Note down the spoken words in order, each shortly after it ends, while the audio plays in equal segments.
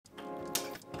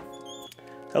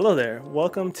Hello there,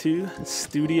 welcome to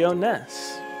Studio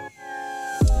Ness.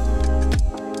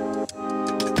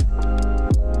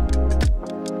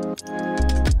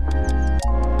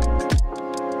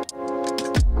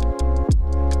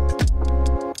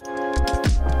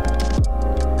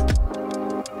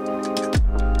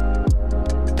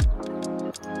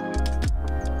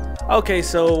 Okay,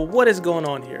 so what is going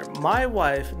on here? My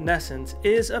wife, Nessence,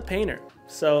 is a painter.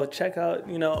 So check out,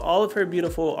 all of her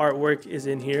beautiful artwork is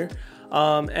in here.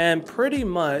 And pretty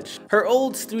much her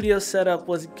old studio setup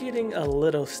was getting a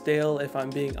little stale, if I'm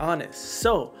being honest.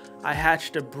 So I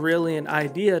hatched a brilliant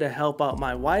idea to help out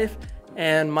my wife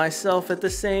and myself at the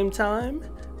same time.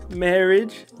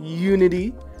 Marriage,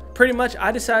 unity. Pretty much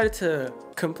I decided to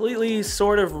completely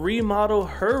sort of remodel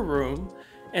her room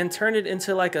and turn it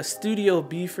into like a studio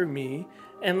B for me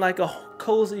and like a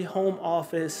cozy home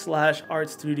office slash art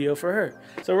studio for her.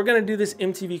 So we're gonna do this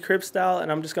MTV Crib style,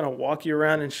 and I'm just gonna walk you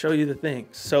around and show you the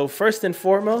things. So first and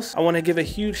foremost, I wanna give a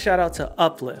huge shout out to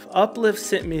Uplift. Uplift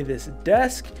sent me this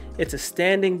desk. It's a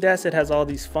standing desk. It has all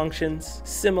these functions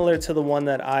similar to the one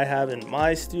that I have in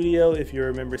my studio, if you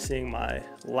remember seeing my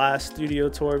last studio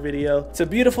tour video. It's a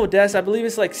beautiful desk. I believe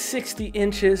it's like 60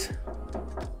 inches,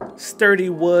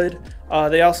 sturdy wood.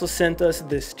 They also sent us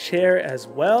this chair as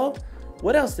well.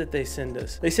 What else did they send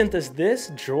us? They sent us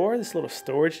this drawer, this little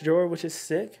storage drawer, which is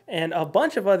sick, and a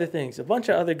bunch of other things, a bunch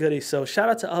of other goodies. So shout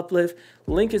out to Uplift.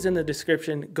 Link is in the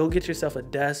description. Go get yourself a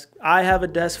desk. I have a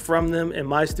desk from them in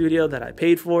my studio that I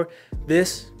paid for.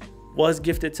 This was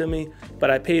gifted to me, but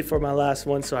I paid for my last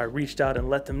one, so I reached out and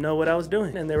let them know what I was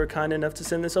doing, and they were kind enough to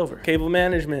send this over. Cable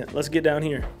management, let's get down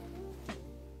here.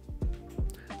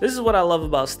 This is what I love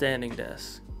about standing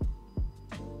desks.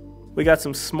 We got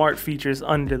some smart features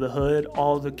under the hood.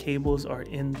 All the cables are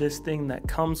in this thing that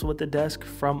comes with the desk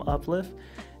from Uplift.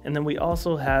 And then we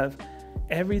also have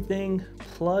everything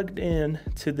plugged in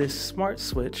to this smart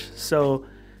switch. So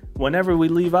whenever we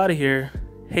leave out of here,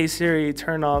 hey Siri,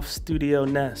 turn off Studio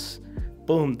Ness.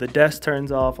 Boom, the desk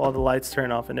turns off, all the lights turn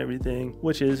off and everything,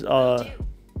 which is, no!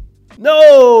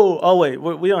 Oh wait,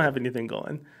 we don't have anything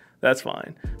going. That's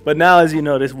fine. But now, as you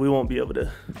notice, we won't be able to.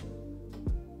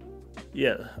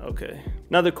 Yeah, okay.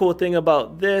 Another cool thing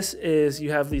about this is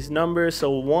you have these numbers.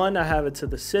 So 1, I have it to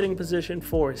the sitting position,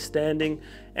 4 is standing.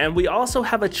 And we also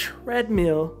have a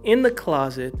treadmill in the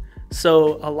closet.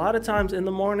 So a lot of times in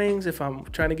the mornings, if I'm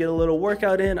trying to get a little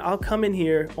workout in, I'll come in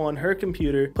here on her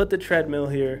computer, put the treadmill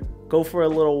here, go for a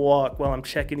little walk while I'm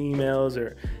checking emails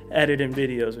or editing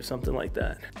videos or something like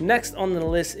that. Next on the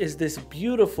list is this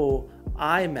beautiful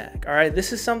iMac. All right,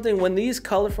 this is something, when these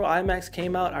colorful iMacs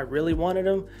came out, I really wanted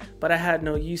them, but I had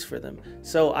no use for them.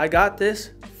 So I got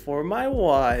this for my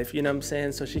wife, you know what I'm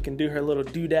saying? So she can do her little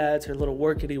doodads, her little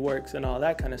workity works and all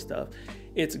that kind of stuff.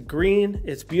 It's green,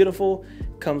 it's beautiful,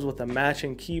 comes with a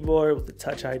matching keyboard with the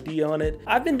Touch ID on it.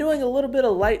 I've been doing a little bit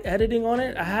of light editing on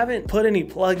it. I haven't put any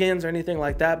plugins or anything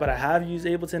like that, but I have used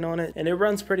Ableton on it and it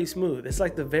runs pretty smooth. It's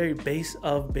like the very base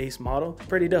of base model,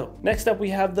 pretty dope. Next up,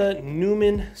 we have the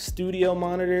Newman Studio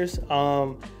monitors.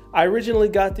 I originally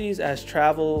got these as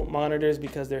travel monitors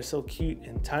because they're so cute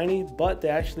and tiny, but they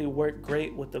actually work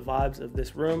great with the vibes of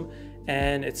this room,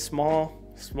 and it's small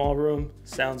room,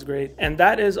 sounds great. And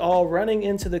that is all running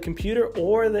into the computer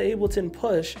or the Ableton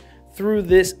Push through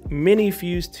this Mini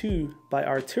Fuse 2 by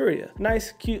Arturia.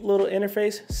 Nice, cute little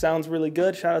interface, sounds really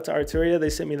good. Shout out to Arturia, they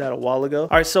sent me that a while ago.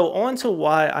 All right, so on to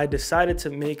why I decided to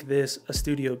make this a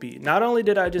Studio B. Not only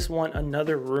did I just want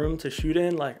another room to shoot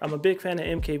in, like I'm a big fan of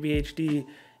MKBHD,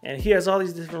 and he has all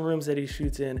these different rooms that he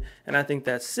shoots in, and I think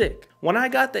that's sick. When I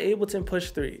got the Ableton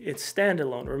Push 3, it's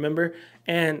standalone, remember?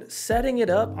 And setting it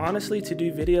up, honestly, to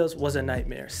do videos was a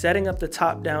nightmare. Setting up the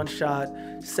top-down shot,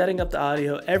 setting up the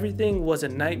audio, everything was a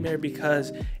nightmare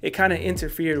because it kind of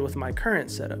interfered with my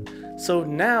current setup. So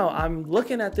now I'm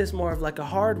looking at this more of like a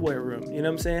hardware room, you know what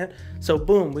I'm saying? So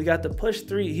boom, we got the Push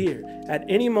 3 here. At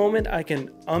any moment, I can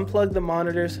unplug the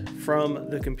monitors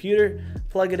from the computer,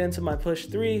 plug it into my Push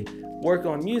 3, work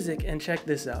on music, and check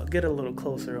this out, get a little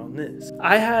closer on this.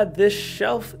 I had this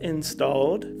shelf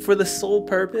installed for the sole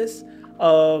purpose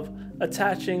of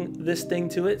attaching this thing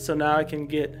to it, so now I can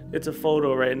get, it's a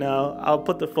photo right now, I'll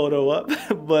put the photo up,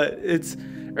 but it's,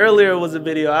 earlier was a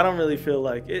video, I don't really feel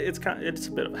like, it's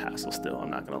a bit of a hassle still,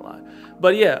 I'm not gonna lie.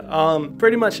 But yeah,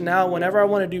 pretty much now, whenever I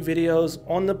wanna do videos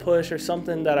on the Push or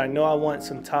something that I know I want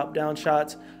some top-down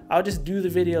shots, I'll just do the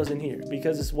videos in here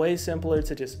because it's way simpler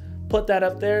to just put that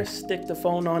up there, stick the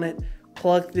phone on it,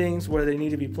 plug things where they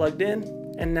need to be plugged in,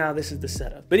 and now this is the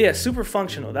setup. But yeah, super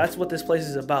functional. That's what this place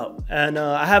is about. And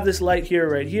I have this light here,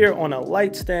 right here, on a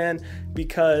light stand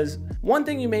because one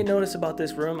thing you may notice about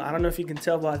this room, I don't know if you can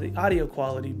tell by the audio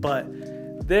quality, but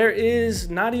there is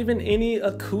not even any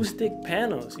acoustic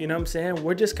panels, you know what I'm saying?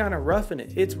 We're just kind of roughing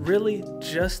it. It's really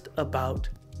just about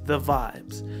the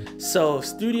vibes. So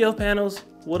studio panels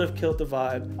would have killed the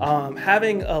vibe.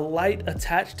 Having a light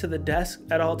attached to the desk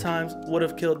at all times would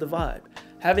have killed the vibe.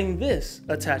 Having this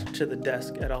attached to the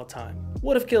desk at all times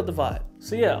would have killed the vibe.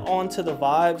 So yeah, on to the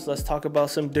vibes. Let's talk about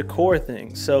some decor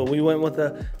things. So we went with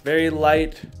a very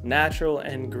light, natural,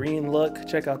 and green look.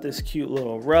 Check out this cute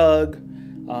little rug.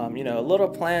 You know, little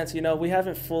plants. You know, we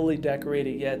haven't fully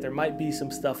decorated yet. There might be some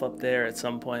stuff up there at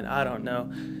some point. I don't know.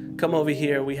 Come over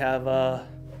here. We have,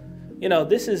 you know,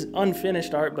 this is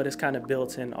unfinished art, but it's kind of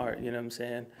built-in art. You know what I'm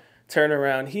saying? Turn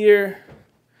around here.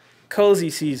 Cozy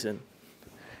season.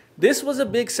 This was a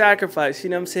big sacrifice, you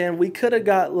know what I'm saying? We could have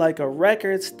got like a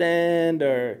record stand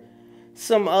or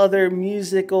some other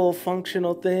musical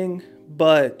functional thing,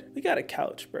 but we got a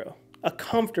couch, bro. A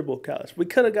comfortable couch. We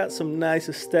could have got some nice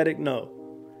aesthetic,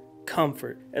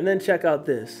 comfort. And then check out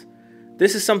this.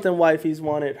 This is something wifey's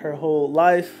wanted her whole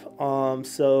life.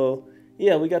 So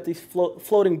yeah, we got these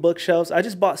floating bookshelves. I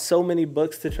just bought so many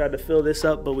books to try to fill this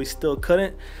up, but we still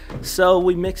couldn't. So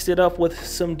we mixed it up with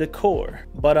some decor.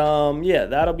 But yeah,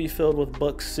 that'll be filled with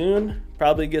books soon.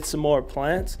 Probably get some more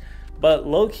plants. But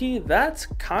low-key, that's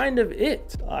kind of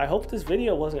it. I hope this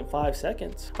video wasn't 5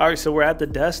 seconds. All right, so we're at the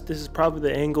desk. This is probably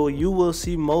the angle you will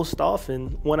see most often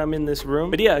when I'm in this room.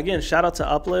 But yeah, again, shout out to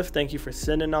Uplift. Thank you for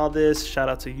sending all this. Shout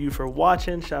out to you for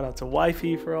watching. Shout out to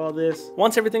Wifey for all this.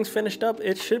 Once everything's finished up,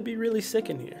 it should be really sick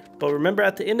in here. But remember,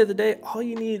 at the end of the day, all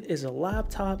you need is a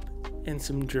laptop and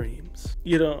some dreams.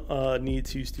 You don't need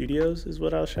 2 studios is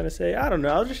what I was trying to say. I don't know.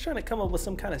 I was just trying to come up with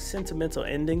some kind of sentimental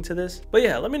ending to this. But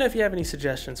yeah, let me know if you have any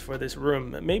suggestions for this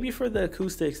room. Maybe for the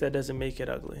acoustics that doesn't make it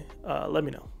ugly. Let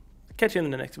me know. Catch you in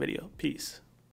the next video. Peace.